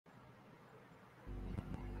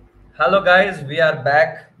Hello, guys. We are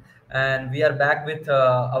back, and we are back with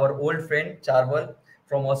our old friend Charwal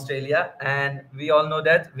from Australia, and we all know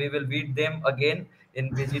that we will beat them again in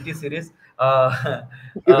BGT series. Welcome,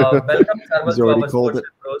 He's Charwal, to already our called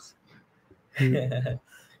Sports it.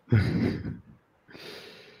 with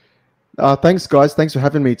Bros. Thanks, guys. Thanks for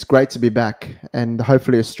having me. It's great to be back, and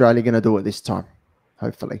hopefully Australia going to do it this time.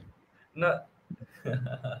 Hopefully. No,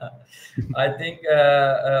 I think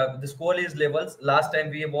the score is levels. Last time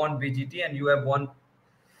we won BGT, and you have won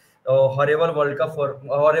horrible World Cup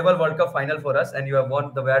final for us, and you have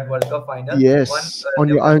won the bad World Cup final. One Yes, on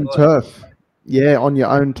your level. own turf. Yeah, on your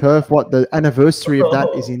own turf. What the anniversary of that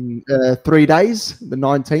is in 3 days, the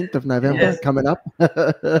 19th of November, Yes. coming up.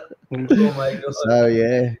 Oh my God. So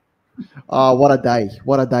yeah. Oh, what a day!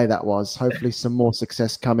 What a day that was. Hopefully, some more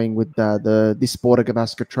success coming with this Border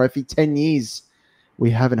Gavaskar Trophy. 10 years. We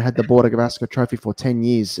haven't had the Border Gavaskar Trophy for 10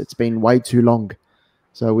 years. It's been way too long.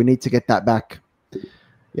 So we need to get that back.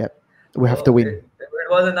 Yep, we have to Oh, win. it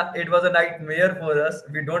was a nightmare for us.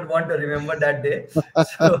 We don't want to remember that day.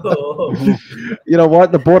 So You know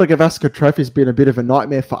what? The Border Gavaskar Trophy has been a bit of a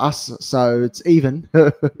nightmare for us. So it's even.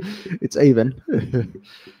 It's even.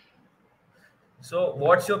 so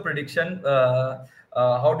what's your prediction?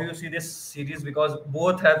 How do you see this series? Because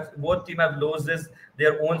both team have lost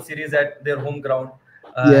their own series at their home ground.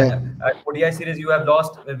 And Yeah. at ODI series, you have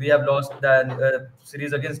lost. We have lost the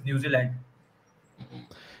series against New Zealand.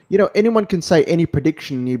 Anyone can say any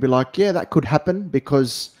prediction. And you'd be like, yeah, that could happen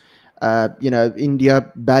because,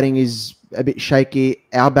 India batting is a bit shaky.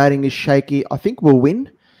 Our batting is shaky. I think we'll win.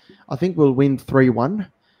 I think we'll win 3-1.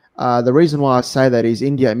 The reason why I say that is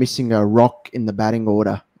India are missing a rock in the batting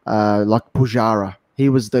order, like Pujara. He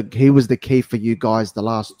was the key for you guys the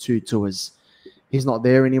last two tours. He's not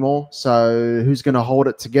there anymore. So who's going to hold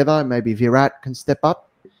it together? Maybe Virat can step up.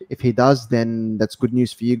 If he does, then that's good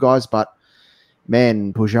news for you guys. But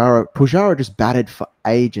man, Pujara just batted for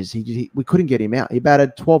ages. We couldn't get him out. He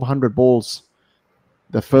batted 1,200 balls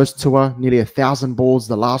the first tour, nearly 1,000 balls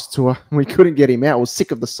the last tour. We couldn't get him out. I was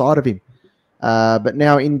sick of the sight of him. But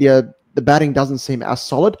now India, the batting doesn't seem as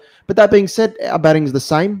solid. But that being said, our batting is the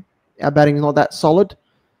same. Our batting is not that solid.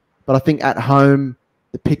 But I think at home,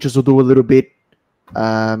 the pitchers will do a little bit.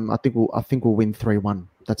 I think we'll win 3-1.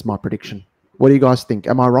 That's my prediction. What do you guys think?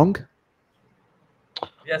 Am I wrong?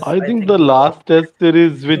 Yes, I I think think the you are. last test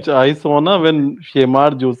series which I saw na, when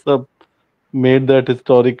Shemar Joseph made that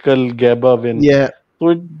historical Gabba win. Yeah. So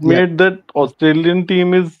it Yep. made that Australian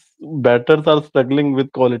team is batters are struggling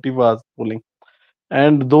with quality fast bowling.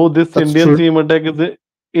 And though this That's Indian true. team attack is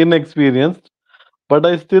inexperienced, but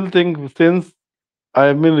I still think since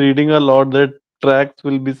I've been reading a lot that tracks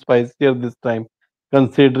will be spicier this time,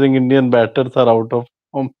 considering Indian batters are out of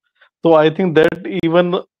form. So I think that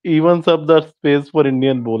evens up the space for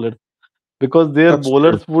Indian bowlers because their That's true.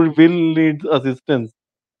 bowlers will need assistance.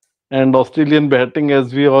 And Australian batting,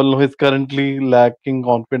 as we all know, is currently lacking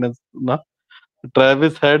confidence. Na?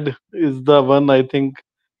 Travis Head is the one I think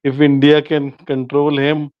if India can control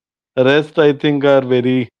him, rest I think are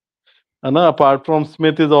very. Apart from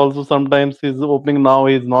Smith is also sometimes he's opening now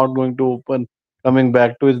he's not going to open coming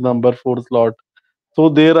back to his number 4 slot. So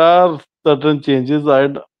there are certain changes.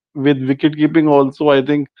 And with wicket keeping also I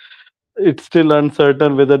think it's still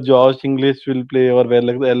uncertain whether Josh English will play or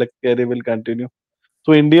whether Alex Carey will continue.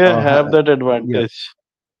 So India Uh, have that yeah. advantage.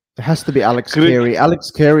 It has to be Alex Crick, Carey. Alex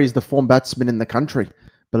Carey is the form batsman in the country.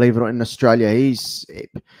 Believe it or not, in Australia, he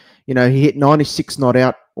hit 96 not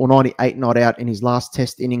out or 98 not out in his last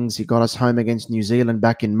Test innings. He got us home against New Zealand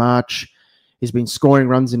back in March. He's been scoring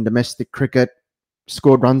runs in domestic cricket,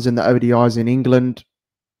 scored runs in the ODIs in England.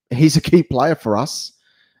 He's a key player for us.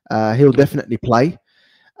 He'll definitely play.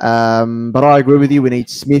 But I agree with you. We need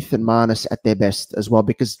Smith and Marnus at their best as well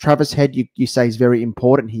because Travis Head, you say, is very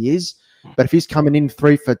important. He is. But if he's coming in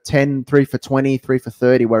 3 for 10, 3 for 20, 3 for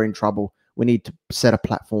 30, we're in trouble. We need to set a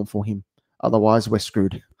platform for him. Otherwise, we're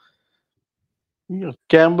screwed. yeah,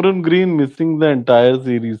 Cameron Green missing the entire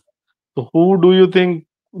series. So who do you think?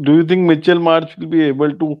 Do you think Mitchell March will be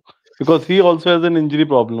able to? Because he also has an injury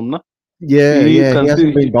problem, na? Yeah, He yeah. He hasn't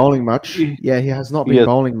consider. been bowling much. He, Yeah, he has not been yes,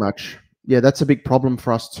 bowling much. Yeah, that's a big problem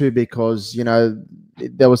for us too because,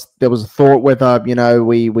 there was a thought whether,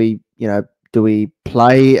 do we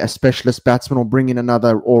play a specialist batsman or bring in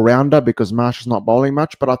another all-rounder because Marsh is not bowling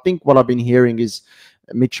much. But I think what I've been hearing is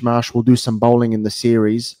Mitch Marsh will do some bowling in the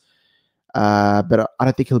series. But I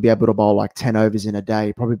don't think he'll be able to bowl like 10 overs in a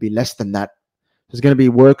day, probably be less than that. There's going to be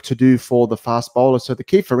work to do for the fast bowlers. So the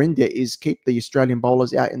key for India is keep the Australian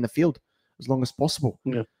bowlers out in the field as long as possible.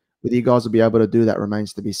 yeah. Whether you guys will be able to do that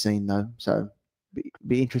remains to be seen, though. So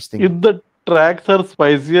be interesting. If the tracks are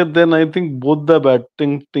spicier, then I think both the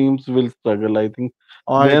batting teams will struggle. I think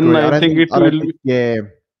I then agree. I think it I don't will think. be Yeah,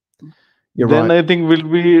 you're then right. I think will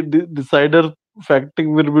be decider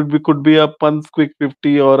facting will be could be a Punch quick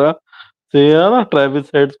 50 or a say Travis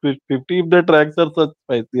Head's quick 50 if the tracks are such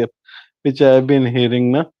spicier, which I have been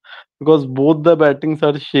hearing na, because both the battings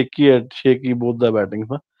are shaky both the battings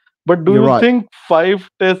na. But do You're you right. think 5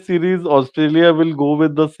 Test series Australia will go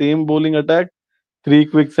with the same bowling attack, three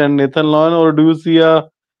quicks and Nathan Lyon, or do you see a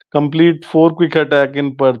complete four quick attack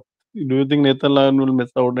in Perth? Do you think Nathan Lyon will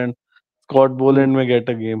miss out and Scott Boland may get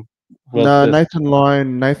a game first No, test? Nathan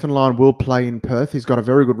Lyon will play in Perth. He's got a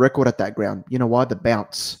very good record at that ground. You know why? The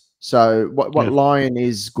bounce. So what Yes. Lyon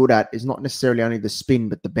is good at is not necessarily only the spin,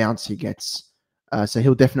 but the bounce he gets. So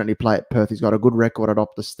he'll definitely play at Perth. He's got a good record at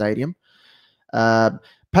Optus Stadium. Uh,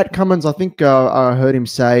 Pat Cummins, I think I heard him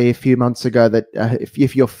say a few months ago that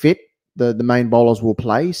if you're fit, the main bowlers will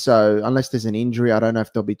play. So unless there's an injury, I don't know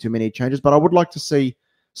if there'll be too many changes. But I would like to see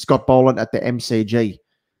Scott Boland at the MCG.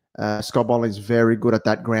 Scott Boland is very good at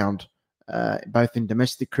that ground, both in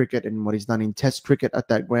domestic cricket and what he's done in Test cricket at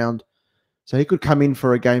that ground. So he could come in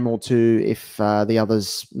for a game or two if the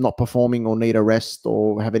others not performing or need a rest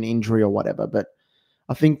or have an injury or whatever. But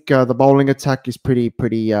I think the bowling attack is pretty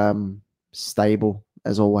stable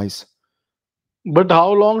as always. But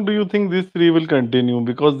how long do you think these three will continue?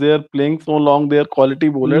 Because they are playing so long, they are quality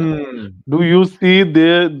bowlers. Mm. Do you see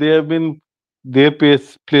they have been their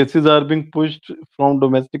places are being pushed from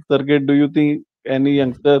domestic circuit? Do you think any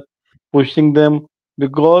youngster pushing them?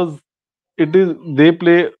 Because it is they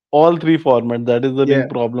play all three formats. That is the Yeah, big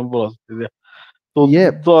problem for Australia. So yeah,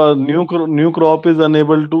 the new crop is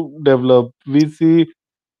unable to develop. We see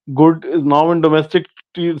good now in domestic.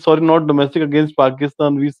 Sorry, not domestic against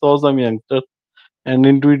Pakistan. We saw some youngsters and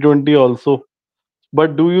in T20 also.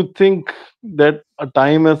 But do you think that a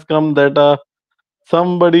time has come that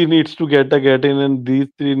somebody needs to get in, and these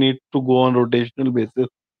three need to go on rotational basis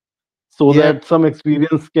so yeah. that some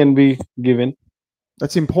experience can be given?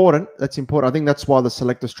 That's important. That's important. I think that's why the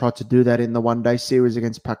selectors tried to do that in the one day series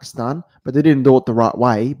against Pakistan, but they didn't do it the right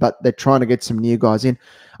way. But they're trying to get some new guys in.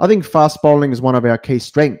 I think fast bowling is one of our key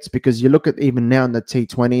strengths because you look at even now in the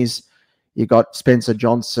T20s, you got Spencer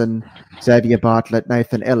Johnson, Xavier Bartlett,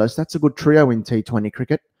 Nathan Ellis. That's a good trio in T20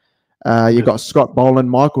 cricket. You Yes, got Scott Boland.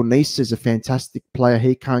 Michael Neese is a fantastic player.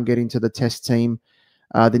 He can't get into the Test team.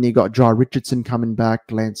 Then you got Jai Richardson coming back.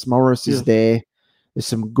 Lance Morris is yes, there. There's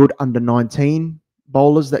some good under 19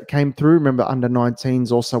 bowlers that came through. Remember, under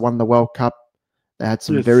 19s also won the World Cup. They had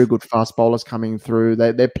some very yes. good fast bowlers coming through.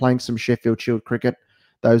 They're playing some Sheffield Shield cricket,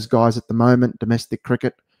 those guys at the moment, domestic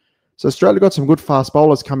cricket. So Australia got some good fast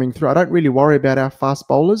bowlers coming through. I don't really worry about our fast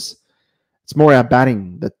bowlers. It's more our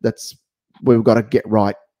batting that's we've got to get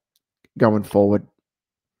right going forward.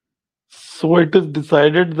 So it is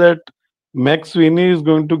decided that Max Sweeney is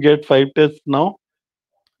going to get 5 tests now.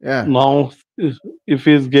 Yeah, Now, if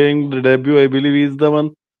he is getting the debut, I believe he is the one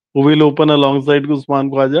who will open alongside Usman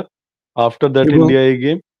Khwaja after he that will. India A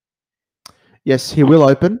game. Yes, he will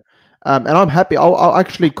open. And I'm happy. I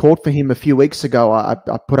actually called for him a few weeks ago. I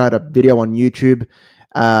put out a video on YouTube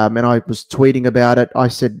and I was tweeting about it. I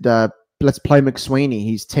said, let's play McSweeney.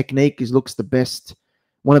 His technique looks the best,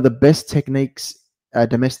 one of the best techniques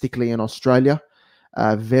domestically in Australia.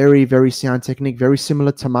 Very, very sound technique, very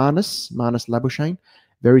similar to Marnus Labuschagne,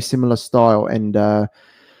 very similar style. And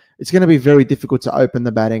it's going to be very difficult to open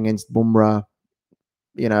the batting against Bumrah,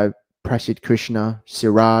 you know, Prasid Krishna,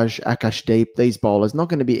 Siraj, Akashdeep, these bowlers. Not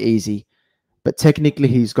going to be easy, but technically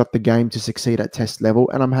he's got the game to succeed at test level.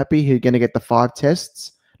 And I'm happy he's going to get the 5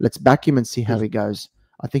 tests. Let's back him and see how Yes. he goes.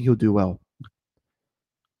 I think he'll do well.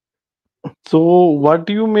 So, what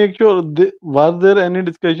do you make sure? Was there any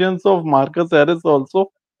discussions of Marcus Harris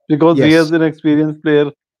also? Because he has Yes, an experienced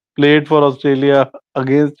player, played for Australia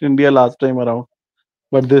against India last time around.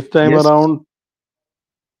 But this time yes, around,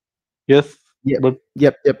 yes. yep, But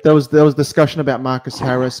yep. There was discussion about Marcus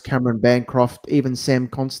Harris, Cameron Bancroft, even Sam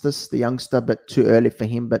Constas, the youngster, but too early for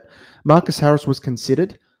him. But Marcus Harris was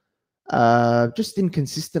considered. Just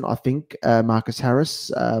inconsistent, I think. Marcus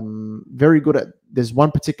Harris, very good at. There's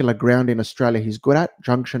one particular ground in Australia he's good at,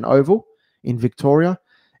 Junction Oval in Victoria.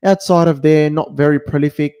 Outside of there, not very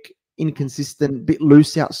prolific, inconsistent, bit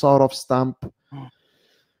loose outside off stump.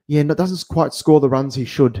 Yeah, no, doesn't quite score the runs he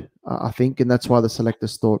should, I think, and that's why the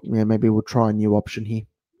selectors thought, yeah, maybe we'll try a new option here.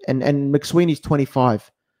 And McSweeney's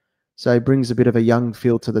 25, so he brings a bit of a young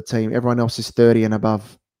feel to the team. Everyone else is 30 and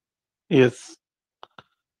above. yes,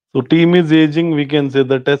 so team is aging. We can say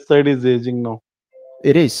the test side is aging now.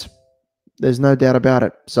 It is. There's no doubt about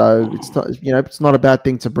it. So it's not, it's not a bad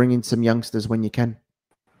thing to bring in some youngsters when you can.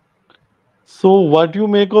 So, what you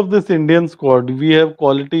make of this Indian squad? We have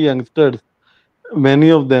quality youngsters,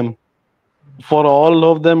 many of them. For all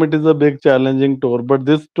of them, it is a big challenging tour, but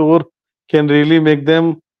this tour can really make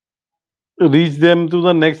them reach them to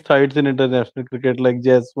the next heights in international cricket, like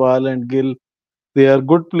Jaiswal and Gill. They are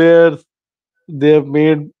good players. They have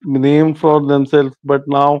made name for themselves, but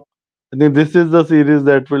now I think this is the series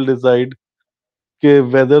that will decide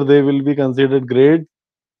whether they will be considered great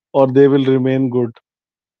or they will remain good.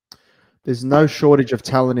 There's no shortage of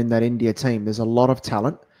talent in that India team. There's a lot of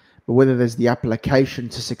talent, but whether there's the application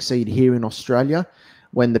to succeed here in Australia,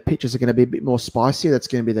 when the pitches are going to be a bit more spicy, that's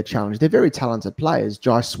going to be the challenge. They're very talented players.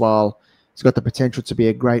 Jaiswal has got the potential to be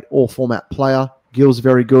a great all-format player. Gill's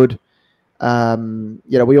very good. We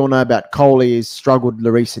all know about Kohli. He's struggled in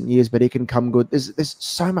the recent years, but he can come good. There's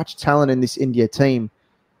so much talent in this India team.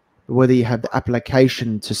 Whether you have the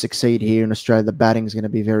application to succeed here in Australia, the batting is going to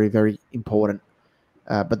be very, very important.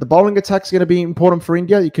 But the bowling attack is going to be important for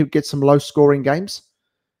India. You could get some low-scoring games.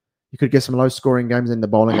 And the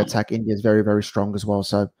bowling attack, India is very, very strong as well.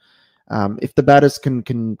 So if the batters can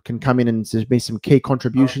come in and there's been some key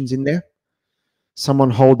contributions in there, someone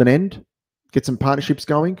hold an end, get some partnerships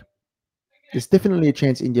going, there's definitely a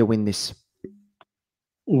chance India win this.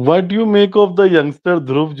 What do you make of the youngster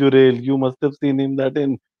Dhruv Jurel? You must have seen him that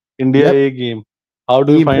in India Yep, A game. How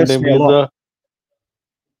do he you find impressed him? me a lot.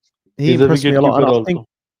 He He's a impressed me wicket a lot, keeper and also.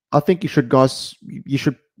 I think you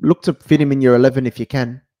should look to fit him in your 11 if you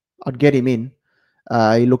can. I'd get him in.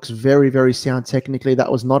 He looks very, very sound technically.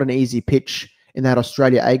 That was not an easy pitch in that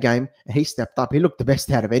Australia A game. He stepped up. He looked the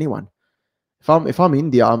best out of anyone. If I'm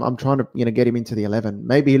India, I'm trying to get him into the 11.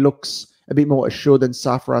 Maybe he looks a bit more assured than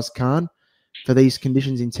Sarfaraz Khan for these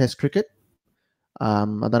conditions in Test cricket. I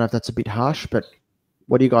don't know if that's a bit harsh, but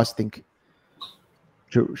what do you guys think?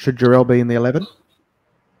 Should Jarrell be in the 11?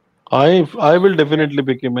 I will definitely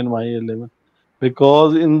pick him in my 11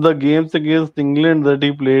 because in the games against England that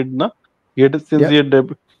he played, since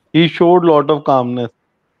Yep, he showed lot of calmness,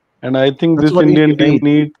 and I think that's this what India Indian team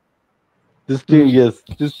need. needs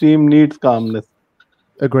this team needs calmness.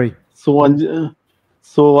 Agree. So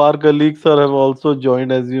so our colleagues have also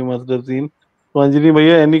joined, as you must have seen. So Anjali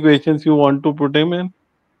Bhaiya, any questions you want to put him in?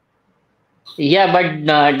 Yeah, but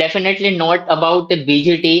definitely not about the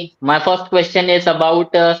BGT. My first question is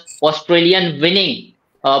about Australian winning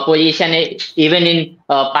position, even in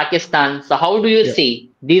Pakistan. So, how do you Yeah.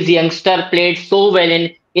 see these youngsters played so well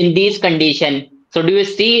in these conditions? So, do you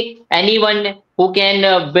see anyone who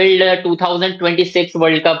can build a 2026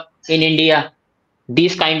 World Cup in India?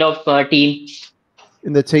 These kind of team.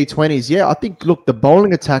 In the T20s, yeah, I think, look, the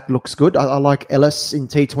bowling attack looks good. I like Ellis in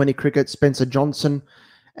T20 cricket, Spencer Johnson,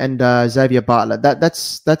 and Xavier Butler.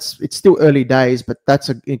 That's it's still early days, but that's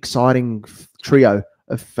an exciting trio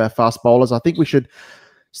of fast bowlers. I think we should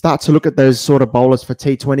start to look at those sort of bowlers for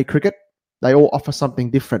T20 cricket. They all offer something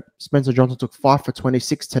different. Spencer Johnson took 5 for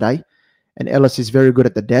 26 today, and Ellis is very good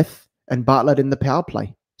at the death, and Bartlett in the power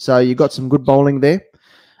play. So you got some good bowling there.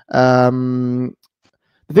 The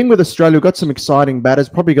thing with Australia, we've got some exciting batters.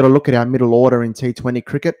 Probably got to look at our middle order in T20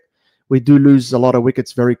 cricket. We do lose a lot of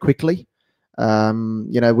wickets very quickly.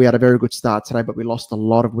 We had a very good start today, but we lost a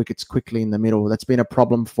lot of wickets quickly in the middle. That's been a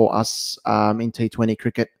problem for us in T20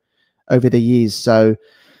 cricket over the years. So,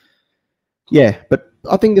 yeah, but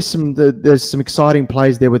I think there's some exciting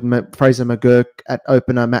plays there with Fraser McGurk at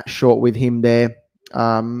opener, Matt Short with him there.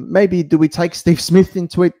 Maybe do we take Steve Smith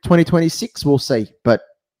into 2026? We'll see. But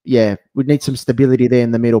yeah, we'd need some stability there in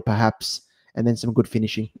the middle, perhaps, and then some good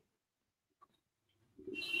finishing.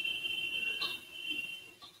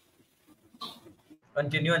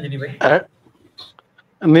 Continue, Anjani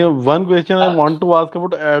bhai. One question I want to ask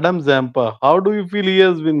about Adam Zampa. How do you feel he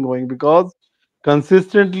has been going? Because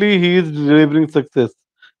consistently he is delivering success.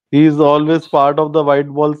 He is always part of the white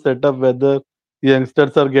ball setup, whether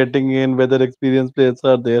youngsters are getting in, whether experienced players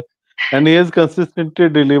are there, and he has consistently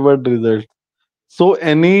delivered results. So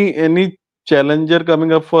any challenger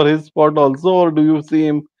coming up for his spot also, or do you see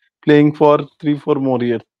him playing for 3-4 more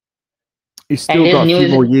years? He's And still his got a few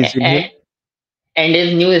new more years in him. and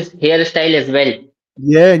his new hairstyle as well.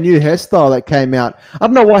 Yeah, new hairstyle that came out. I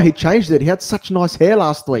don't know why he changed it. He had such nice hair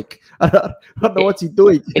last week. I don't know what's he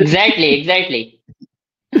doing. Exactly.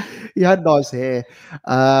 He had nice hair.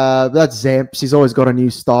 That's Zamps. He's always got a new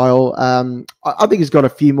style. I think he's got a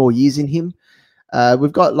few more years in him.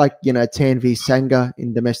 We've got Tanvi Sangha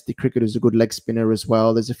in domestic cricket, who's a good leg spinner as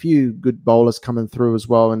well. There's a few good bowlers coming through as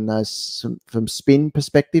well, and from spin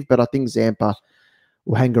perspective. But I think Zampa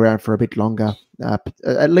will hang around for a bit longer,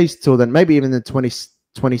 at least till then. Maybe even the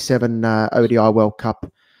 2027 ODI World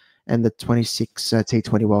Cup, and the 26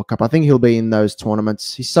 T20 World Cup. I think he'll be in those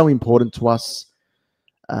tournaments. He's so important to us.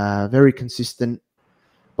 Very consistent,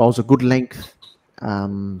 bowls a good length,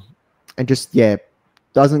 and just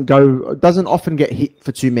doesn't often get hit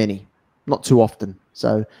for too many, not too often.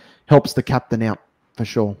 So helps the captain out for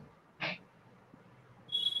sure.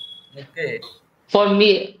 Okay. For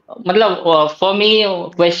me,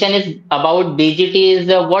 question is about BGT is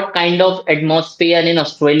what kind of atmosphere in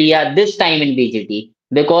Australia this time in BGT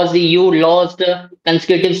because you lost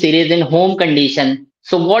consecutive series in home condition.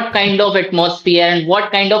 So what kind of atmosphere and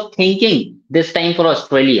what kind of thinking this time for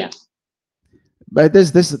Australia? But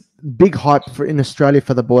there's this big hype for in Australia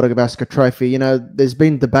for the Border Gavaskar Trophy. You know, there's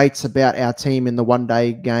been debates about our team in the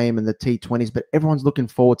one-day game and the T20s, but everyone's looking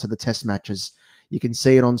forward to the Test matches. You can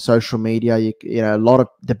see it on social media. You know, a lot of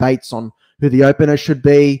debates on who the opener should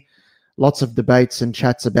be. Lots of debates and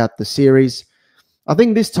chats about the series. I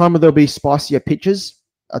think this time there'll be spicier pitches.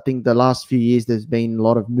 I think the last few years there's been a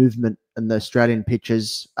lot of movement in the Australian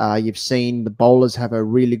pitches. You've seen the bowlers have a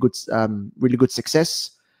really good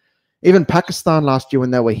success. Even Pakistan last year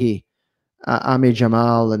when they were here, Amir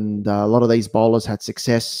Jamal and a lot of these bowlers had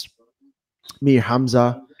success. Mir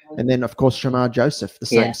Hamza, and then of course Shamar Joseph the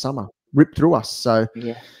same Yeah, summer ripped through us. So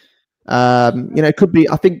yeah, you know, it could be.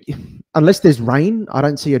 I think unless there's rain, I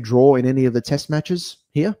don't see a draw in any of the Test matches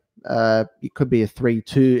here. It could be a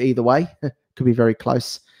 3-2 either way. Could be very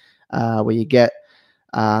close. Where you get,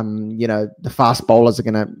 you know, the fast bowlers are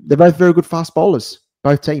gonna. They're both very good fast bowlers,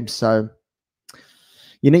 both teams. So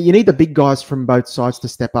you need the big guys from both sides to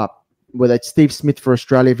step up. Whether it's Steve Smith for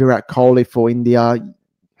Australia, Virat Kohli for India,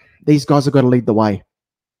 these guys have got to lead the way.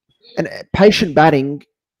 And patient batting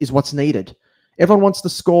is what's needed. Everyone wants to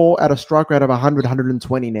score at a strike rate of 100,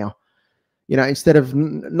 120 now. You know, instead of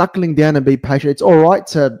knuckling down and be patient, it's all right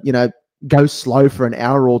to, you know, go slow for an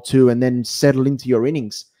hour or two and then settle into your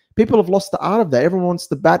innings. People have lost the art of that. Everyone wants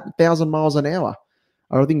to bat 1,000 miles an hour.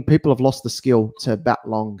 I think people have lost the skill to bat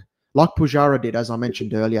long, like Pujara did, as I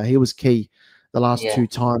mentioned earlier. He was key the last yeah. two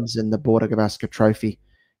times in the Border Gavaskar Trophy.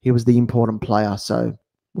 He was the important player. So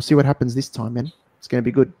we'll see what happens this time, man. It's going to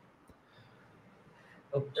be good.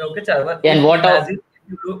 Okay, okay, Charwan. And what of Imagine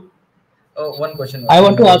if you look. One question. I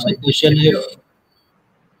want to Before ask a my. question. If you,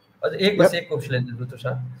 If एक बस Yep. एक question लेने दो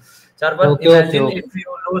Tushar. Charwan, okay, okay, imagine okay.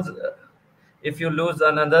 if you lose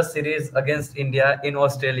another series against India in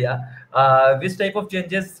Australia, which type of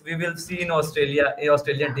changes we will see in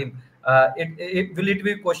Australian team? Will it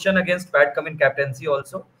be question against Pat Cummins captaincy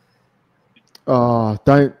also? Oh,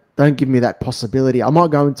 don't give me that possibility. I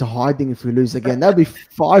might go into hiding if we lose again. That'll be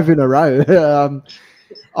 5 in a row.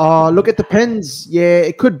 Look, it depends. Yeah,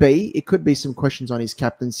 it could be. It could be some questions on his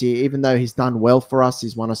captaincy, even though he's done well for us.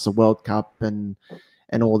 He's won us a World Cup and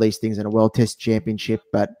all these things and a World Test Championship.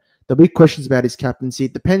 But there'll be questions about his captaincy.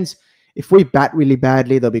 It depends. If we bat really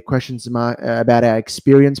badly, there'll be questions about our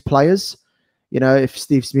experienced players. You know, if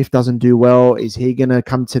Steve Smith doesn't do well, is he going to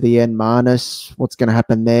come to the end? Marnus, what's going to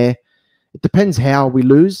happen there? It depends how we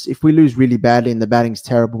lose. If we lose really badly and the batting's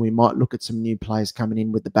terrible, we might look at some new players coming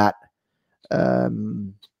in with the bat.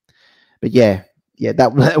 But yeah,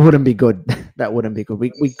 that wouldn't be good. That wouldn't be good.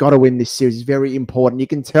 We got to win this series. It's very important. You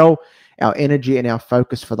can tell our energy and our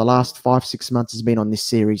focus for the last 5-6 months has been on this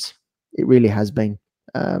series. It really has been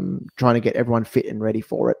trying to get everyone fit and ready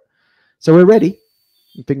for it. So we're ready.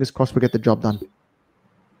 And fingers crossed we get the job done.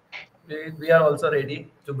 We are also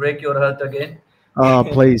ready to break your heart again. Oh,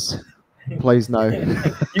 please. Please no.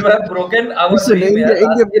 You have broken our Listen, dream India, here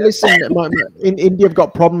last year. listen. In India, have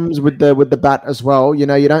got problems with the bat as well. You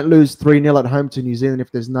know, you don't lose 3-0 at home to New Zealand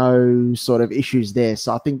if there's no sort of issues there.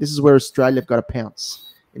 So I think this is where Australia have got to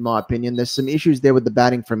pounce. In my opinion, there's some issues there with the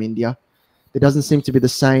batting from India. There doesn't seem to be the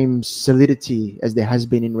same solidity as there has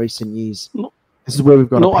been in recent years. No, This is where we've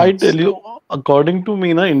got to no, I pounce. tell you, according to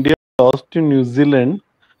me, India lost to New Zealand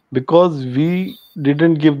because we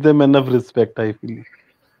didn't give them enough respect. I feel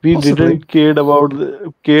we Possibly. didn't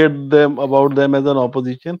cared them about them as an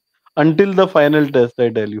opposition until the final test. I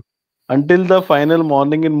tell you, until the final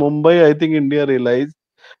morning in Mumbai, I think India realized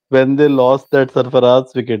when they lost that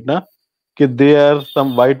Sarfaraz wicket, na, that there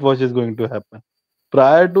some whitewash is going to happen.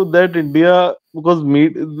 Prior to that, India, because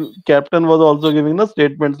captain was also giving the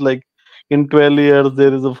statements like, in 12 years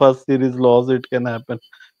there is a first series loss, it can happen.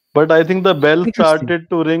 But I think the bell Interesting. started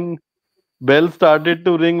to ring. Bell started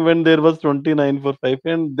to ring when there was 29 for 5,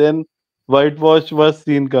 and then whitewash was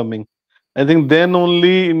seen coming. I think then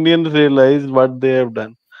only Indians realized what they have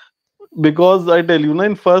done. Because I tell you,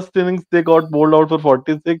 in first innings they got bowled out for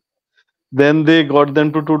 46. Then they got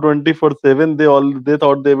them to 220 for 7. They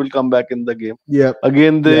thought they will come back in the game. Yep.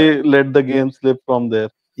 Again Yep. they let the game slip from there.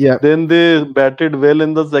 Yeah. Then they batted well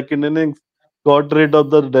in the second innings, got rid of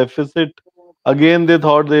the deficit. Again, they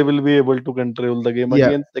thought they will be able to control the game. Yeah.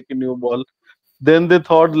 Again, second new ball. Then they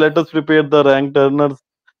thought, let us prepare the rank turners,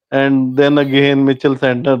 and then again Mitchell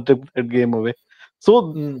Santner took that game away. So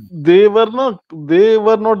Mm. they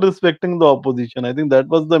were not respecting the opposition. I think that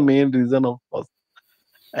was the main reason of us.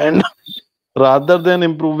 And rather than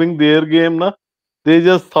improving their game, na, they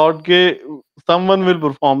just thought, okay, someone will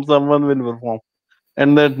perform,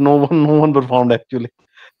 and that no one performed actually.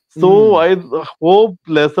 So Mm. I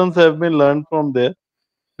hope lessons have been learned from there,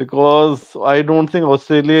 because I don't think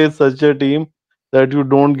Australia is such a team that you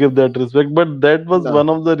don't give that respect. But that was No. one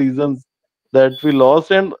of the reasons that we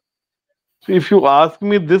lost. And if you ask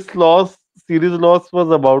me, this series loss was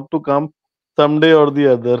about to come someday or the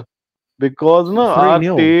other, because no, Three our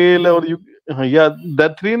nil. tail or you, yeah,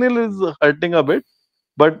 that 3-0 is hurting a bit.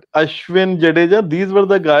 But Ashwin, Jadeja, these were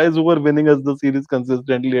the guys who were winning us the series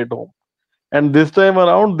consistently at home. And this time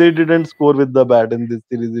around, they didn't score with the bat in this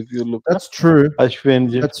series. If you look, na, That's true.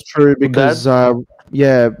 Ashwin, That's true so that because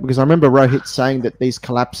because I remember Rohit saying that these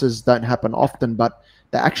collapses don't happen often, but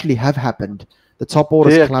they actually have happened. The top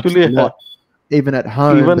orders they collapsed a actually lot, even at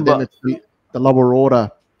home, even but then it's the lower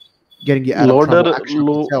order getting you out of loader trouble. Akshay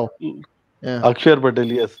low Patel. Yeah, Akshar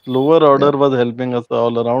Patel, yes, lower yeah, order was helping us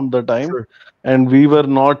all around the time, true. and we were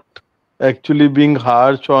not actually being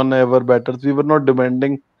harsh on our batters. We were not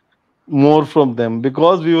demanding more from them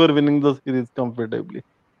because we were winning the series comfortably.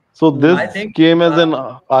 So Mm. I this think came as an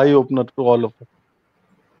eye opener to all of us.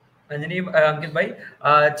 Anjani, Ankit bhai,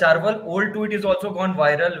 Charwal old tweet is also gone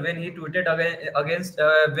viral when he tweeted against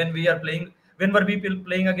when we are playing when were we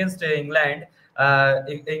playing against England.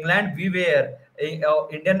 England we were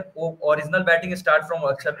Indian original batting start from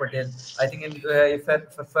Akshar Patel. I think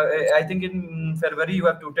I think in February you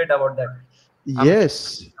have tweeted about that.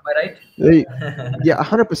 Yes. Am I right? The- Yeah,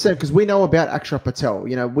 100%. Because we know about Akshay Patel.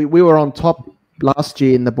 You know, we were on top last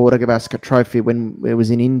year in the Border Gavaskar Trophy when it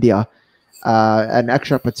was in India, and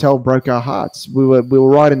Akshay Patel broke our hearts. We were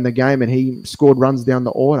right in the game, and he scored runs down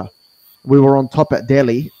the order. We were on top at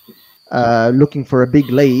Delhi, looking for a big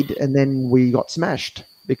lead, and then we got smashed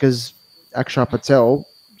because Akshay Patel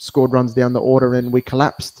scored runs down the order, and we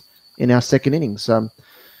collapsed in our second innings. So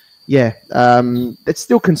yeah, it's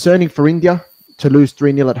still concerning for India to lose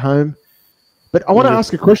 3-0 at home. But I want to Yes.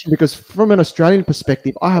 ask a question because, from an Australian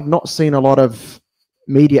perspective, I have not seen a lot of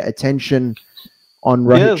media attention on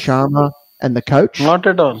Rohit Yes, Sharma and the coach. not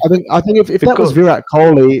at all. I think if that was Because Virat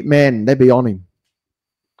Kohli, man, they'd be on him.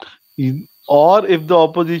 or if the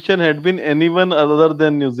opposition had been anyone other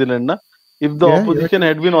than New Zealand, na, if the Yeah, you opposition reckon?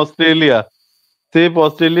 had been Australia, say if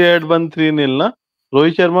Australia had won 3-0, na,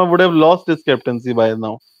 Rohit Sharma would have lost his captaincy by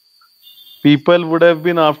now. People would have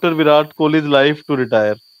been after Virat Kohli's life to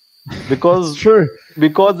retire, It's because true.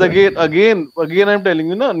 again I'm telling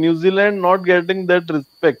you, na, New Zealand not getting that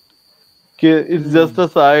respect. Okay, it's just Mm, a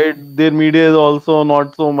side. Their media is also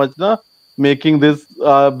not so much na making this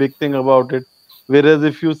big thing about it. Whereas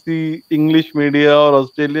if you see English media or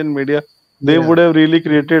Australian media, they yeah. would have really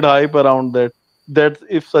created hype around that. That's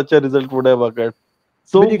if such a result would have occurred.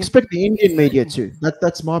 But you So expect the Indian media to.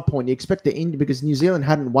 That's my point. You expect the Indian because New Zealand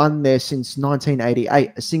hadn't won there since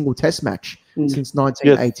 1988, a single Test match since yes,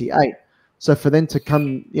 1988. So for them to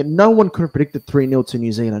come, no one could have predicted 3-0 to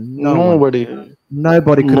New Zealand. No one. nobody,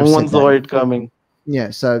 Nobody could no have one said that. saw it coming. Yeah.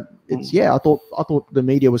 So it's I thought the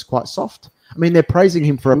media was quite soft. I mean, they're praising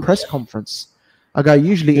him for a press conference. I go,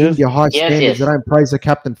 usually Yes, India high Yes, standards, they yes. don't praise a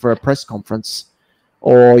captain for a press conference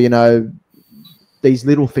or these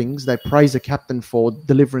little things. They praise a captain for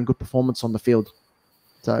delivering good performance on the field.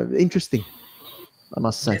 So interesting, I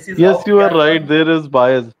must say. This is yes, how you we are are right. one. There is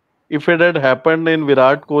bias. If it had happened in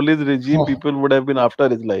Virat Kohli's regime, Oh, people would have been after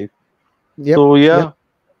his life. yep, So yep. yeah,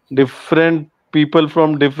 different people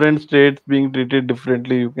from different states being treated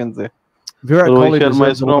differently, you can say. Virat Rohit Kohli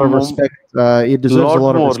Sharma is deserves a lot from of respect. He deserves a lot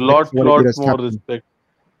lot of more, respect for what he did lot as more captain. respect,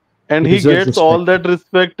 and He he deserves gets respect. all that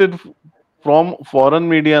respected from foreign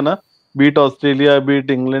media, na, be it Australia, be it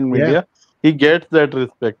England Yeah. media. He gets that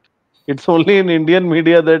respect. It's only in Indian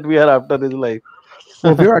media that we are after his life.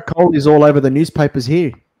 Well, Virat Kohli is all over the newspapers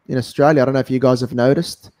here in Australia. I don't know if you guys have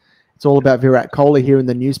noticed. It's all about Virat Kohli here in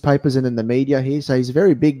the newspapers and in the media here. So he's a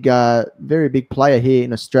very big player here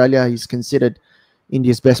in Australia. He's considered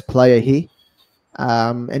India's best player here.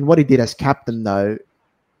 And what he did as captain, though,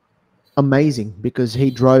 amazing because he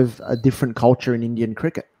drove a different culture in Indian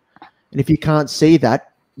cricket. And if you can't see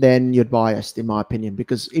that, then you're biased, in my opinion,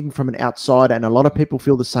 because even from an outsider, and a lot of people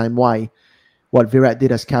feel the same way, what Virat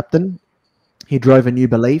did as captain, he drove a new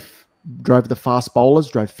belief, drove the fast bowlers,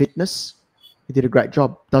 drove fitness. He did a great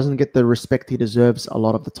job. Doesn't get the respect he deserves a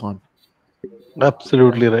lot of the time.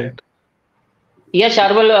 Absolutely right. Yeah,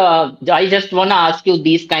 Sharwal, I just want to ask you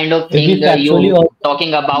these kind of If thing. we factually You also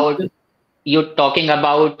talking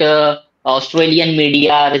about Australian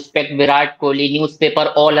media respect Virat Kohli,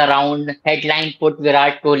 newspaper all around, headline put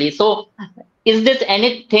Virat Kohli. So is this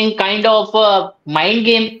anything kind of a mind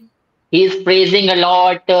game? He is praising a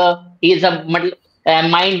lot. He is a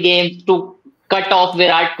mind game to cut off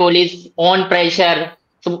Virat Kohli's own pressure.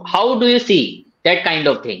 So how do you see that kind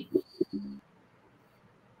of thing?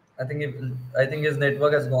 I think I think his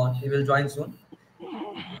network has gone. He will join soon.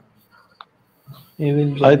 he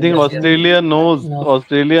will I join think Yes, just yes. now.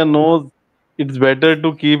 Australia knows it's better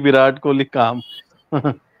to keep Virat Kohli calm.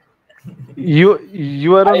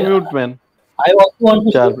 You are on I mute, man. I also want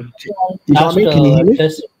to say Sharp. on You got last me? Can you hear me?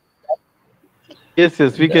 test Yes,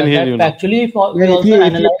 yes, we can hear that you now. factually Yeah, we also if you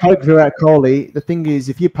analyze. poke Virat Kohli, the thing is,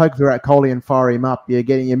 if you poke Virat Kohli and fire him up, you're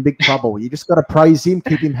getting in big trouble. You just got to praise him,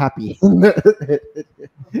 keep him happy, and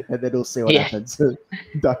then we'll see what Yeah. happens. don't,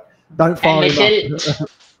 don't And fire him up.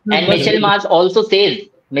 But Michel Mars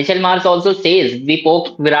also says we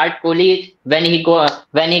poked Virat Kohli when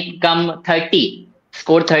he come 30,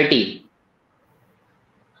 score 30.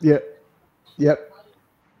 Yep, yep.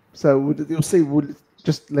 So you'll see. We'll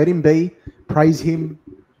just let him be, praise him,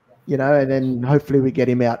 and then hopefully we get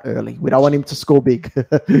him out early. We don't want him to score big.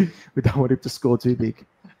 We don't want him to score too big.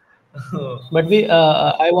 But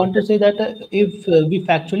I want to say that if we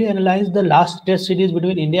factually analyze the last test series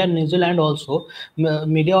between India and New Zealand also,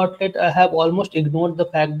 media outlet have almost ignored the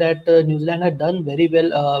fact that New Zealand had done very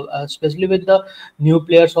well, especially with the new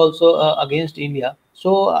players also against India.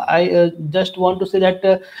 So I just want to say that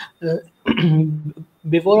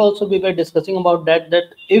before also we were discussing about that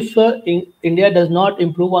if India does not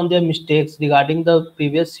improve on their mistakes regarding the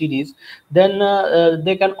previous series, then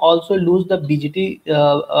they can also lose the BGT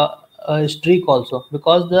streak also,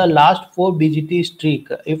 because the last four BGT streak,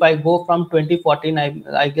 if I go from 2014,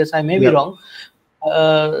 I guess I may be Yep. wrong,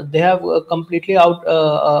 they have completely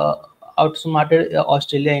outsmarted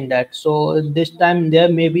Australia in that. So this time there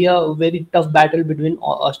may be a very tough battle between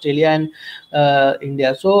Australia and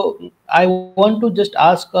India. So I want to just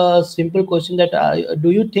ask a simple question that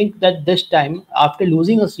do you think that this time after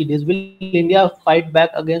losing a series, will India fight back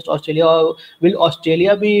against Australia, or will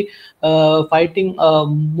Australia be fighting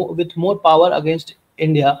with more power against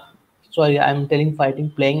India? Sorry, I'm telling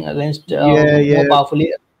fighting, playing against Yeah, more yeah.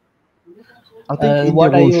 powerfully. I think India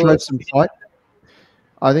What are will show you? some fight.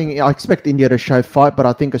 I expect India to show fight, but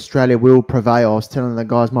I think Australia will prevail. I was telling the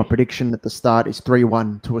guys my prediction at the start is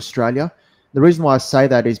 3-1 to Australia. The reason why I say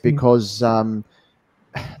that is because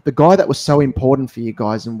the guy that was so important for you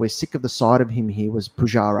guys, and we're sick of the sight of him here, was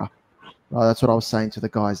Pujara. That's what I was saying to the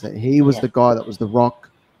guys, that he was Yeah. the guy that was the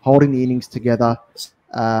rock, holding the innings together.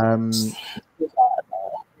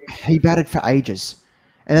 He batted for ages,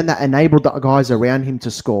 and then that enabled the guys around him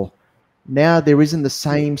to score. Now there isn't the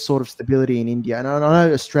same sort of stability in India, and I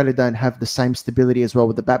know Australia don't have the same stability as well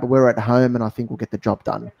with the bat, but we're at home, and I think we'll get the job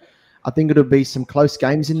done. I think it'll be some close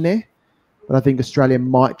games in there, but I think Australia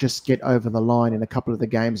might just get over the line in a couple of the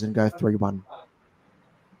games and go 3-1.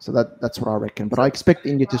 So that's what I reckon. But I expect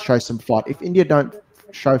India to show some fight. If India don't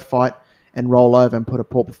show fight and roll over and put a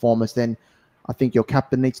poor performance, then I think your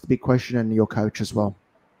captain needs to be questioned and your coach as well.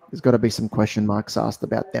 There's got to be some question marks asked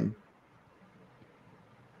about them.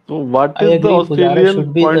 So, what I is the agree. Pujara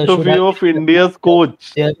Australian point of should have view of India's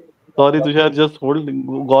coach? there. Sorry, Tushar, just hold.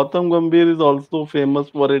 Gautam Gambhir is also famous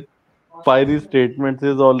for it. Fiery statements.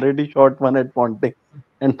 He's already shot one at Ponting,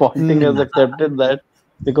 and Ponting has accepted that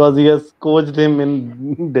because he has coached him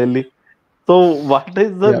in Delhi. So, what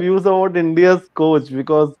is the Yeah. views about India's coach?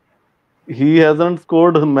 Because he hasn't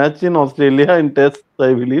scored a match in Australia in tests,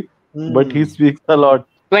 I believe, but he speaks a lot.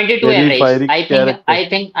 22 Very average. fiery character.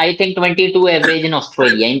 I think 22 average in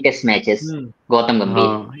Australia in test matches. Gautam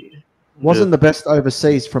Gambhir. Uh, yes. Wasn't the best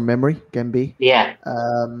overseas from memory, Gambi. Yeah.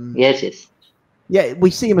 Yes, yes. Yeah,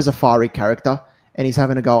 we see him as a fiery character, and he's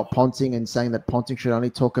having a go at Ponting and saying that Ponting should only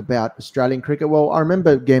talk about Australian cricket. Well, I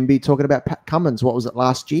remember Gambi talking about Pat Cummins. What was it,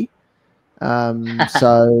 last year?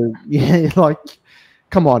 So, yeah, like,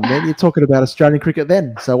 come on, man. You're talking about Australian cricket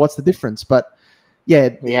then. So what's the difference? But,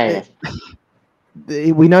 yeah, Yeah,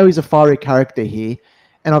 we know he's a fiery character here.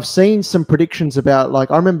 And I've seen some predictions about,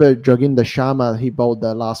 like, I remember Joginder Sharma, he bowled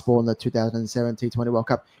the last ball in the 2007 T20 World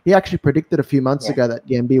Cup. He actually predicted a few months ago that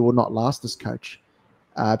Gambia will not last as coach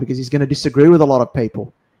because he's going to disagree with a lot of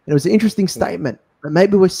people. And it was an interesting statement. But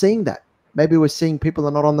maybe we're seeing that. Maybe we're seeing people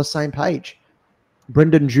are not on the same page.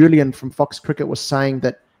 Brendan Julian from Fox Cricket was saying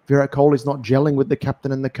that Virat Kohli is not gelling with the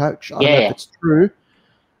captain and the coach. I don't know if it's true,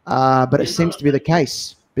 But it seems to be the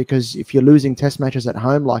case because if you're losing test matches at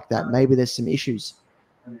home like that, maybe there's some issues.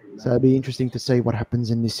 So it'll be interesting to see what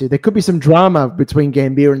happens in this series. There could be some drama between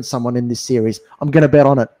Gambia and someone in this series. I'm going to bet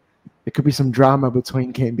on it. There could be some drama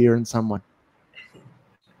between Gambia and someone.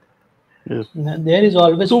 Yes. There is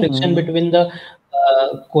always So friction between the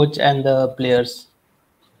coach and the players.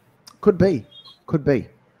 Could be. Could be.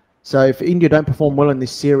 So if India don't perform well in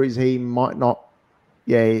this series, he might not.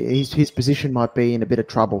 Yeah, his position might be in a bit of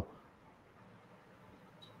trouble.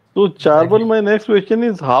 So, Charbal, Exactly. my next question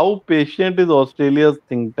is how patient is Australia's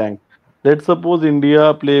think tank? Let's suppose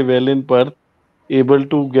India play well in Perth, able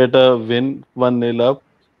to get a win 1-0 up.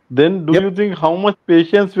 Then, do Yep. you think how much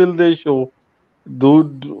patience will they show?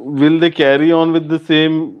 Will they carry on with the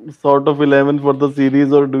same sort of 11 for the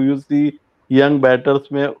series, or do you see young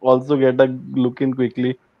batters may also get a look in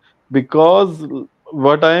quickly? Because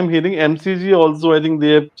what I am hearing, MCG also, I think they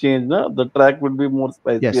have changed. Na? The track will be more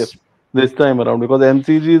spicier Yes. this time around because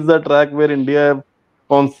MCG is the track where India have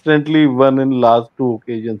constantly won in last two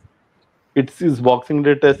occasions. It's his Boxing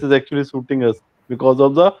Day test is actually suiting us because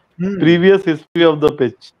of the Hmm. previous history of the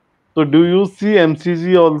pitch. So do you see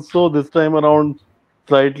MCG also this time around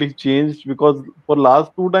slightly changed because for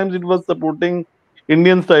last two times it was supporting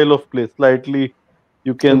Indian style of play slightly,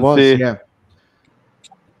 you It can was. say. Yeah.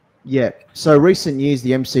 Yeah. So recent years,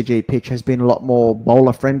 the MCG pitch has been a lot more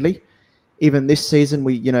bowler friendly. Even this season,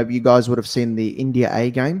 you guys would have seen the India A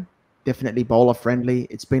game. Definitely bowler friendly.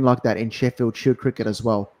 It's been like that in Sheffield Shield cricket as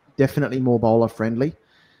well. Definitely more bowler friendly.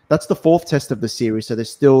 That's the fourth test of the series. So there's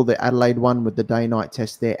still the Adelaide one with the day-night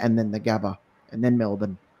test there, and then the Gabba, and then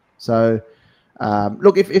Melbourne. So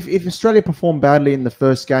look, if Australia perform badly in the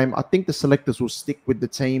first game, I think the selectors will stick with the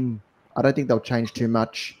team. I don't think they'll change too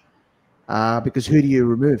much. Because who do you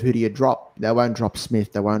remove? Who do you drop? They won't drop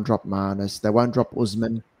Smith. They won't drop Marnus. They won't drop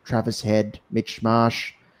Usman, Travis Head, Mitch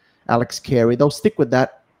Marsh, Alex Carey. They'll stick with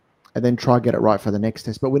that and then try and get it right for the next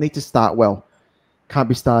test. But we need to start well. Can't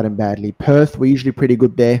be starting badly. Perth, we're usually pretty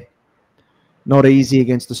good there. Not easy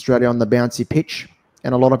against Australia on the bouncy pitch.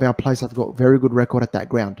 And a lot of our players have got very good record at that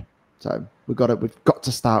ground. So we've got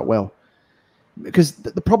to start well. Because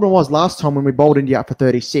the problem was last time when we bowled India up for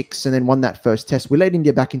 36 and then won that first test, we let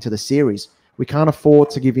India back into the series. We can't afford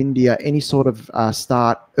to give India any sort of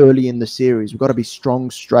start early in the series. We've got to be strong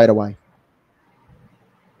straight away.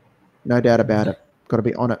 No doubt about it. Got to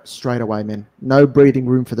be on it straight away, man. No breathing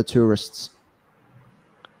room for the tourists.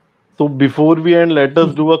 So before we end, let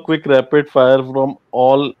us do a quick rapid fire from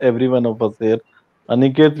every one of us here.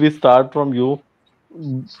 Aniket, we start from you.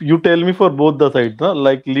 You tell me for both the sides, huh?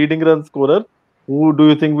 Like leading run scorer. Who do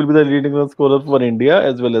you think will be the leading run scorer for India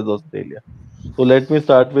as well as Australia? So let me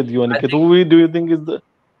start with you, I Aniket. think Who do you think is the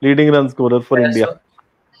leading run scorer for Jas- India?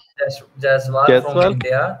 Jaswal from Jaiswal?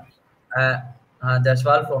 India. Uh,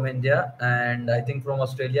 Jaswal from India, and I think from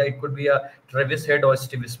Australia it could be a Travis Head or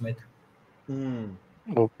Steve Smith.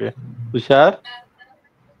 Okay. Tushar?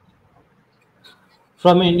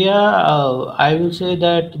 From India, I will say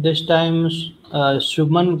that this time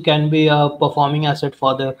Shubman can be a performing asset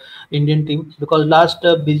for the Indian team because last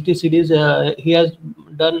BGT series he has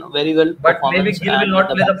done very well But maybe performance Gill will and not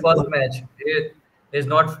the play the batting first was match. He is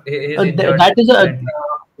not. He is injured that is a currently.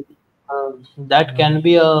 that can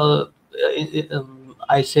be a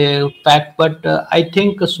I say fact, but I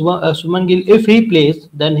think Suman Gill, if he plays,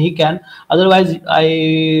 then he can. Otherwise,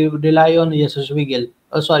 I rely on Yashasvi Gill.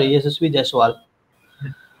 Sorry, Yashasvi Jaiswal.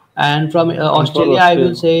 And from And Australia, for I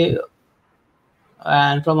will Australia? say,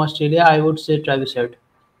 and from Australia, I would say Travis Head.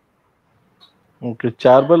 Okay.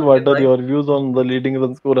 Charbal, what Ankit are bhai, your views on the leading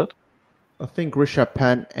run scorer? I think Rishabh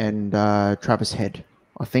Pant and Travis Head.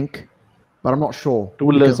 I think, but I'm not sure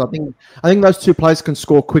Two because left. I think those two players can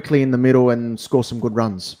score quickly in the middle and score some good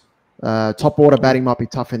runs. Top order batting might be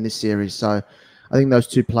tough in this series, so I think those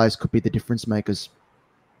two players could be the difference makers.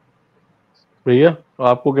 भैया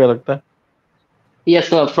आपको क्या लगता है? Yes,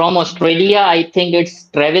 so from Australia, I think it's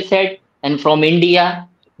Travis Head, and from India,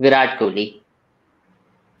 Virat Kohli.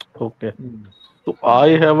 Okay. So I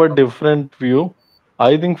have a different view.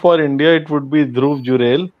 I think for India it would be Dhruv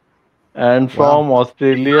Jurel, and Wow. from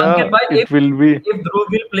Australia Ankit bhai, it will be. if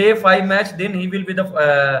Dhruv will play 5 match, then he will be the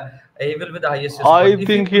highest score. I If he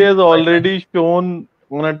think he will has play 5 match, already shown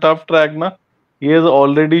on a tough track, na. He has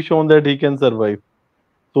already shown that he can survive.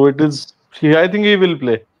 So it is. It's I think he will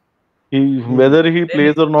play. mm, Whether he then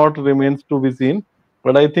plays or not remains to be seen.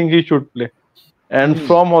 But I think he should play. And mm.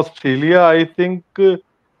 from Australia, I think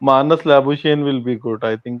Manas Labuschagne will be good.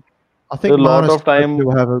 I think I a think lot Marnus of time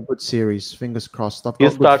will have a good series. Fingers crossed. I've he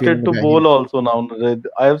got a good started feeling to about him. bowl also now.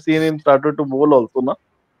 I have seen him started to bowl also now.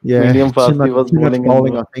 Yeah, Medium fast he was too much bowling as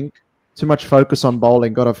bowling. well. I think. Too much focus on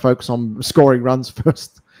bowling. Got to focus on scoring runs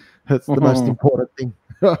first. That's the most important thing.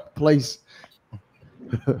 Please.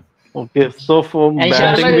 Okay, so from And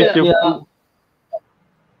That's batting we Sharmal, shift yeah. to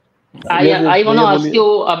I yes, yes, I want to भैया ask बोलिए.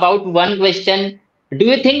 you about one question. Do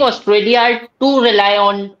you think Australia are too rely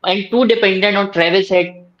on and too dependent on Travis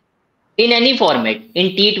Head in any format,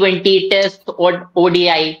 in T20, Test or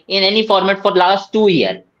ODI, in any format for last 2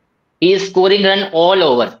 years? He is scoring run all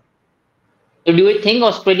over. So do you think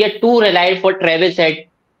Australia too relied for Travis Head?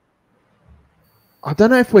 I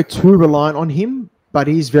don't know if we're too reliant on him, but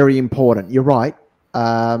he's very important. You're right.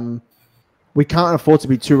 Um, we can't afford to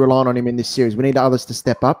be too reliant on him in this series. We need others to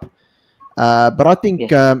step up. But I think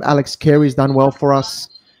Yeah, Alex Carey's done well for us.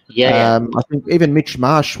 yeah. I think even Mitch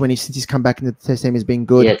Marsh, since he's come back into the test team, has been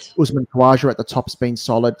good. Yes, Usman Khawaja at the top's been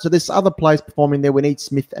solid. So there's other players performing there. We need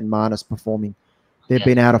Smith and Marnus performing. They've yeah,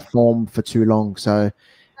 been out of form for too long. So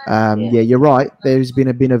yeah. yeah, you're right. There's been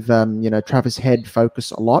a bit of Travis Head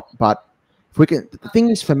focus a lot, but if we can, the thing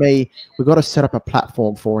is for me, we've got to set up a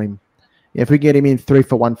platform for him. If we get him in 3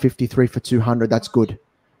 for 150, 3 for 200, that's good.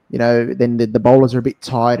 Then the bowlers are a bit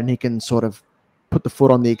tired and he can sort of put the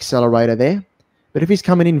foot on the accelerator there. But if he's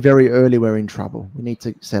coming in very early, we're in trouble. We need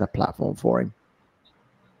to set a platform for him.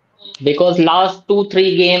 Because last 2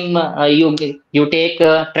 3 game you take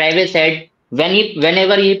Travis Head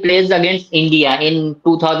whenever he plays against India in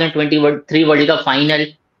 2023 World Cup final,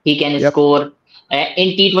 he can Yep. score. In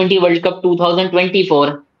T20 World Cup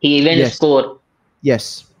 2024, he even Yes. score.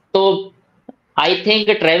 Yes. So I think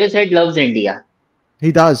Travis Head loves India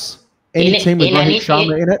He does. Any team with in Rohit any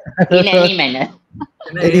Sharma in in any it. manner.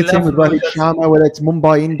 He Any team loves with Rohit Rohit Sharma. Sharma, whether it's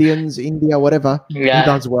Mumbai Indians, India, whatever, he Yeah.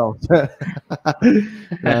 does well. He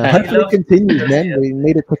Hopefully it loves continues, cricketers man. here. We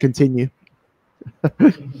need it to continue.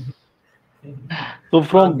 So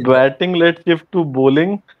from Ankit bhai. batting, let's shift to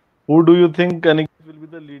bowling. Who do you think Aniket will be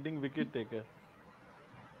the leading wicket taker?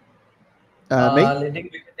 Me? Leading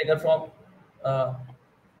wicket taker uh,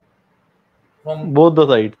 from Both the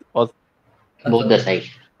sides. Both the sorry. sides.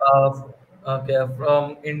 Uh, okay,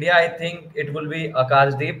 from India, I think it will be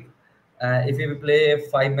Akashdeep. If we play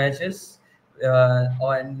 5 matches,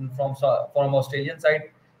 and from Australian side,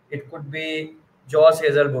 it could be Josh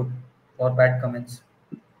Hazelwood for Pat Cummins.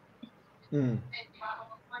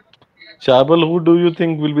 Charbel, who do you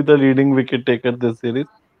think will be the leading wicket taker this series?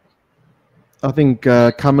 I think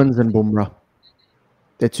Cummins and Bumrah.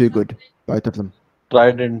 They're too good, both of them.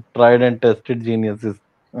 Tried and tested geniuses.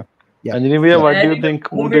 Yep. Anjani bhaiya, Yep. what I do you think think?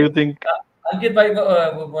 Who Boom do will you think? Ankit bhai,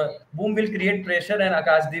 Boom will create pressure and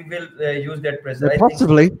Akashdeep will use that pressure. Yeah, I think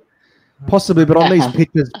so. possibly, but on these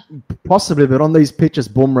pitches,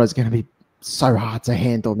 Bumrah is going to be so hard to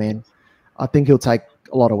handle, man. I think he'll take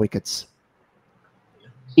a lot of wickets.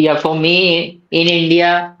 Yeah, for me in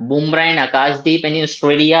India, Bumrah and Akashdeep, and in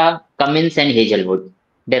Australia, Cummins and Hazelwood.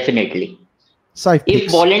 Definitely. Safe If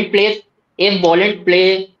picks. Bolland plays, if Bolland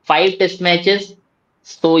play 5 test matches,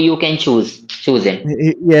 so you can choose him.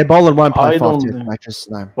 Yeah, Boland won't play I 5 don't test think. matches.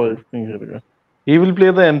 No, He will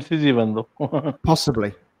play the MCG one though.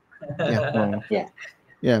 possibly. Yeah, Yeah.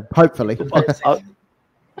 yeah. Hopefully. Uh,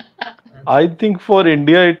 I think for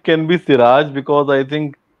India it can be Siraj because I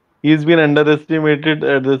think he's been underestimated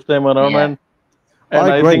at this time around, Yeah. and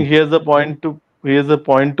I I think agree. he has a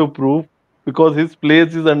point to prove because his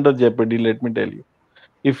place is under jeopardy. Let me tell you,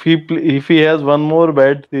 if he has one more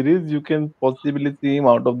bad series, you can possibly see him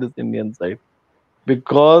out of this Indian side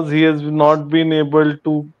because he has not been able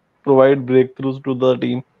to provide breakthroughs to the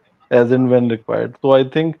team as and when required. So I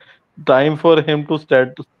think time for him to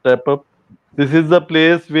step up. This is the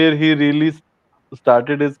place where he really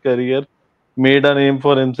started his career, made a name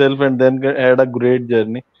for himself, and then had a great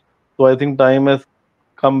journey. So I think time has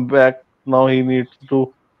come back. Now he needs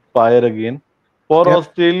to fire again. For Yep.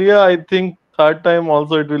 Australia, I think third time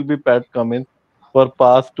also it will be Pat Cummins. For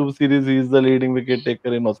past 2 series, he is the leading wicket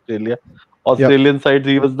taker in Australia. Yep. Australian side,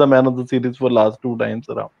 he was the man of the series for last 2 times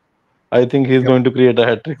around. I think he's Yep. going to create a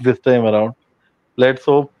hat trick this time around. Let's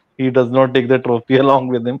hope he does not take the trophy along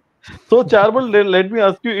with him. So, Charbel, let me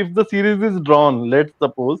ask you, if the series is drawn, let's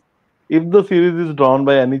suppose, if the series is drawn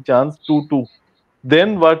by any chance 2-2,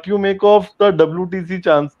 then what you make of the WTC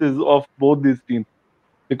chances of both these teams?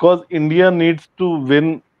 Because India needs to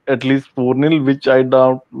win at least 4-0, which I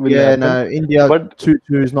doubt will Yeah. happen. No, India But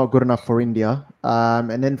 2-2 is not good enough for India.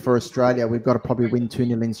 And then for Australia, we've got to probably win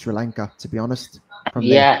 2-0 in Sri Lanka. To be honest, from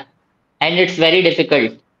there. Yeah. And it's very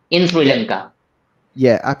difficult in Sri Yeah. Lanka.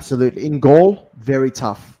 Yeah, absolutely. In goal, very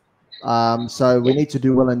tough. So we Yeah. need to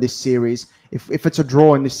do well in this series. If it's a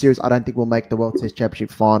draw in this series, I don't think we'll make the World Test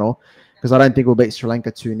Championship final because I don't think we'll beat Sri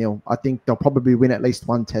Lanka 2-0. I think they'll probably win at least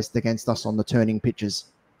one test against us on the turning pitches.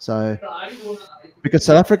 So because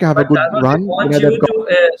South Africa have a But good Charles, we run, want they've you got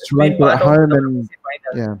to Sri be Lanka at part of the home, and WTC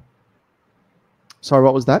final. yeah. Sorry,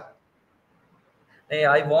 what was that? Hey,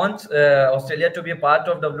 I want Australia to be a part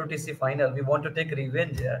of WTC final. We want to take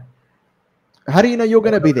revenge here. How do you know you're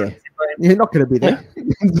going For to be there? WTC final. You're not going to be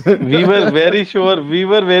there. We were very sure. We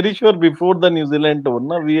were very sure before the New Zealand tour.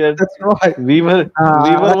 Na? That's right. We were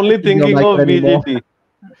I don't only think you'll thinking make it of anymore. BGT.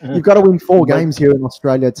 You've got to win 4 But games here in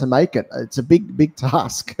Australia to make it. It's a big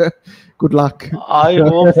task. Good luck. I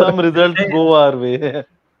hope some results go our way.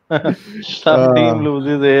 Some team Uh,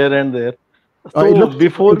 loses here and there. it So looked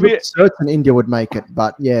before we, certain India would make it,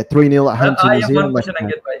 but yeah, 3-0 at home to I New have one Zealand. That's question,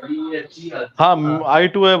 bad. Ankit bhai. I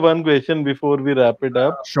too have one question before we wrap it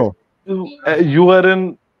up. Sure. You are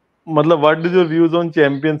in, matlab, what is your views on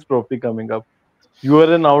Champions Trophy coming up? You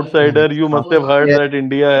are an outsider. You must have heard Yeah,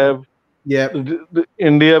 that yeah.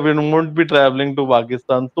 India won't be traveling to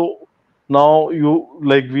Pakistan. So now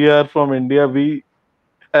we are from India. We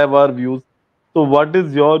have our views. So what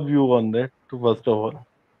is your view on that? First of all,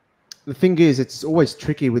 The thing is, it's always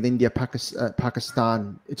tricky with India,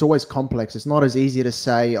 Pakistan. It's always complex. It's not as easy to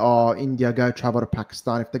say, "Oh, India, go travel to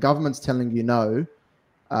Pakistan." If the government's telling you no,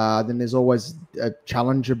 then there's always a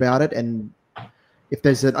challenge about it. And if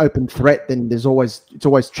there's an open threat, then it's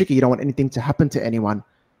always tricky. You don't want anything to happen to anyone.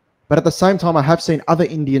 But at the same time, I have seen other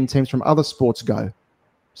Indian teams from other sports go.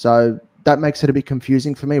 So that makes it a bit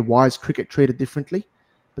confusing for me. Why is cricket treated differently?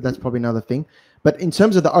 But that's probably another thing. But in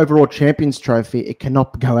terms of the overall Champions Trophy, it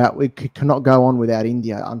cannot go out. It cannot go on without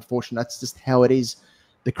India. Unfortunately, that's just how it is.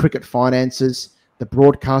 The cricket finances, the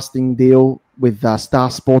broadcasting deal with Star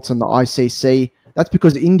Sports and the ICC. That's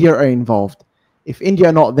because India are involved. If India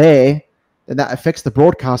are not there, then that affects the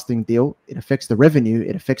broadcasting deal. It affects the revenue.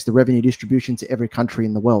 It affects the revenue distribution to every country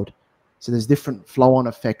in the world. So there's different flow-on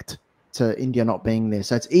effect to India not being there.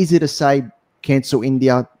 So it's easy to say cancel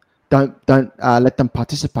India, don't let them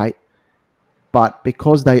participate. But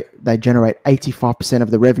because they generate 85% of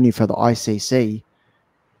the revenue for the ICC,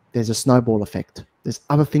 there's a snowball effect. There's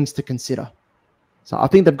other things to consider. So I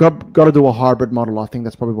think they've got to do a hybrid model. I think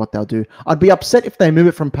that's probably what they'll do. I'd be upset if they move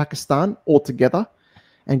it from Pakistan altogether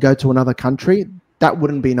and go to another country. That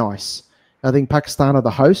wouldn't be nice. I think Pakistan are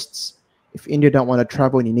the hosts. If India don't want to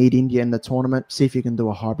travel and you need India in the tournament, see if you can do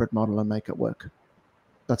a hybrid model and make it work.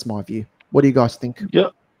 That's my view. What do you guys think? yeah,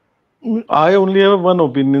 I only have one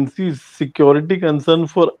opinion. See, security concern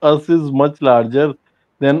for us is much larger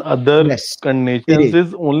than other Yes, it nations. is.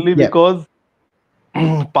 Is only Yeah. because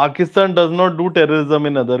Pakistan does not do terrorism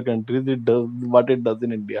in other countries. It does what it does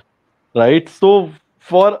in India, right? So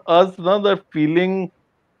for us, now the feeling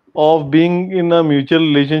of being in a mutual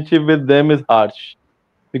relationship with them is harsh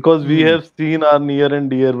because we have seen our near and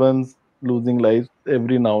dear ones losing lives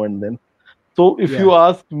every now and then. So if Yeah. you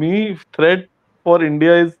ask me, threat for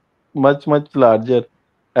India is much larger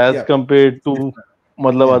as Yeah. compared to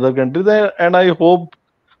matlab, Yeah. other countries, and I hope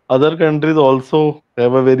other countries also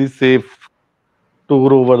have a very safe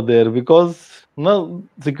tour over there because no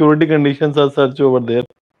security conditions are such over there.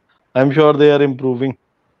 I'm sure they are improving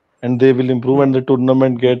and they will improve and the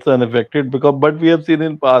tournament gets unaffected because but we have seen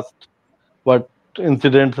in past what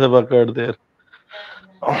incidents have occurred there.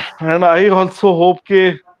 And I also hope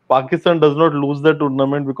that Pakistan does not lose the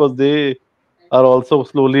tournament because they are also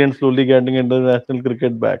slowly getting international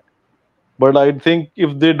cricket back. But I think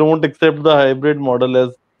if they don't accept the hybrid model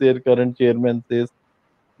as their current chairman says,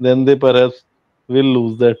 then they perhaps will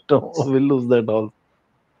lose that will lose that also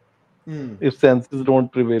if senses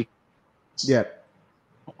don't prevail. Yeah.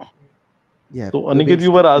 Yeah. So It'll be Aniket,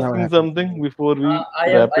 you interesting were to see how it asking happens. something before we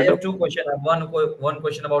I wrap it have up. two questions. I have one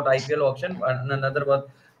question about IPL auction and another one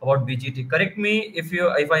about BGT. Correct me if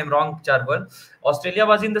I am wrong, Charwal. Australia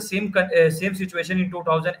was in the same situation in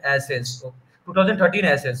 2000 Ashes, 2013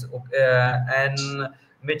 Ashes, and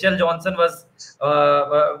Mitchell Johnson was.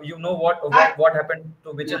 You know what happened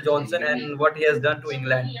to Mitchell Johnson and what he has done to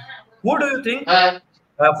England. Who do you think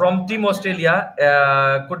from Team Australia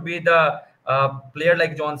could be the player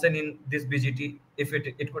like Johnson in this BGT if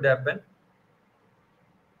it could happen?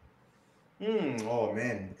 Oh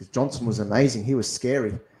man, because Johnson was amazing. He was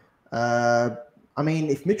scary. Uh, I mean,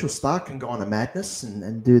 if Mitchell Stark can go on a madness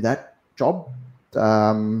and do that job,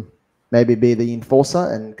 um, maybe be the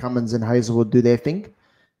enforcer, and Cummins and Hazelwood do their thing,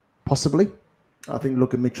 possibly. I think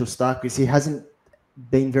look at Mitchell Stark because he hasn't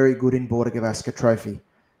been very good in Border Gavaskar Trophy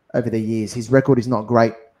over the years. His record is not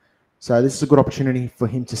great. So this is a good opportunity for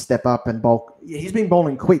him to step up and bowl. He's been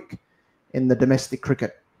bowling quick in the domestic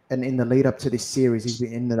cricket and in the lead up to this series. He's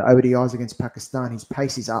been in the ODIs against Pakistan. His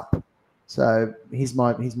pace is up. So he's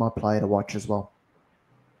my player to watch as well.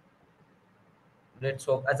 Let's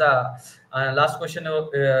hope. As a last question,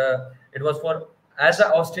 it was for as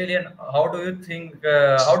an Australian. How do you think?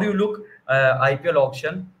 How do you look IPL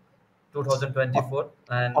auction 2024?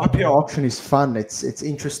 And IPL auction is fun. It's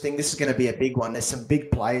interesting. This is going to be a big one. There's some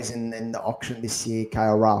big players in the auction this year.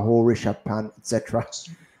 KL Rahul, Rishabh Pant, etc.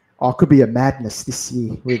 Oh, it could be a madness this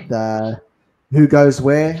year with who goes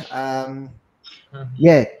where.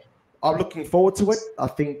 Yeah, I'm looking forward to it. I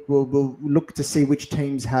think we'll look to see which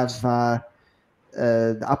teams have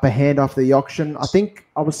the upper hand after the auction. I think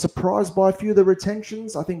I was surprised by a few of the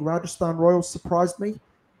retentions. I think Rajasthan Royals surprised me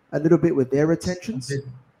a little bit with their retentions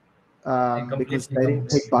because completely, they didn't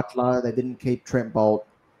keep completely. Butler, they didn't keep Trent Bolt,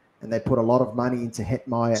 and they put a lot of money into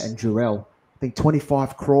Hetmeyer and Jurel. I think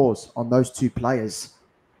 25 crores on those two players.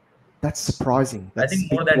 That's surprising. I That's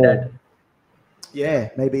think more big than ball. that. Yeah,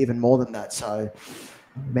 maybe even more than that. So,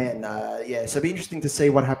 man, yeah. So it'll be interesting to see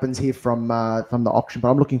what happens here from the auction. But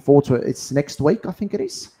I'm looking forward to it. It's next week, I think it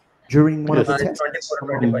is, during one of the Yes. It's tests.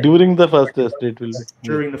 24 I'm and not- 25. During the first test, it will be. Yes.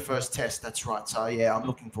 During the first test, that's right. So yeah, I'm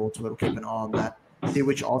looking forward to it. We'll keep an eye on that. See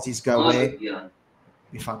which Aussies go where.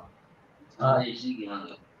 Be fun.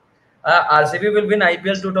 RCB will win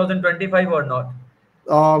IPL 2025 or not?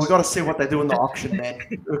 Oh, we got to see what they do in the auction, man.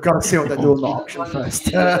 We've got to see what they do in the auction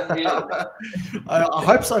first. I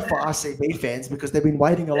hope so for RCB fans because they've been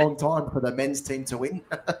waiting a long time for the men's team to win.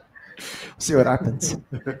 See what happens.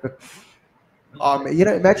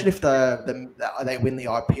 Imagine if they win the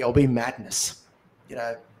IPL, it'll be madness.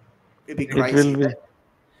 It'd be It crazy. will be.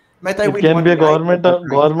 Mate, they It win can one be a day, government it'll be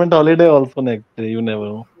crazy. government holiday also next day. You never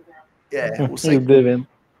know. Yeah, we'll see. If they win.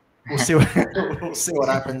 We'll see. We'll see what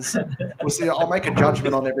happens. We'll see. I'll make a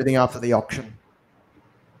judgment on everything after the auction.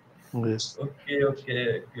 Yes.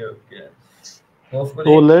 Okay. So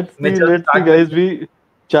Hopefully, let's see, Mitchell guys. start.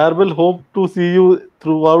 Char will hope to see you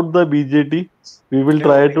throughout the BGT. We will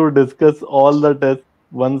try Definitely. to discuss all the tests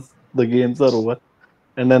once the games are over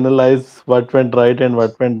and analyze what went right and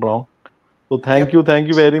what went wrong. So Yep. thank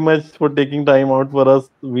you very much for taking time out for us.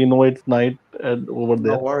 We know it's night and over No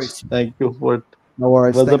there. worries. Thank you. It No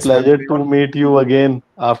worries. was a Thanks for having pleasure me to on. meet you again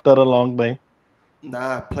after a long time.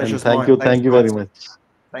 Nah, And pleasure's mine. Thanks, thank you very guys. much.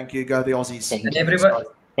 Thank you. Go the Aussies. Thank And you. Thanks, everybody,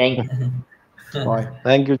 guys. Thank you. Bye.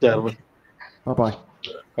 Thank you, Charvel. Bye bye.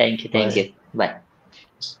 Thank you. Thank Bye. you. Bye.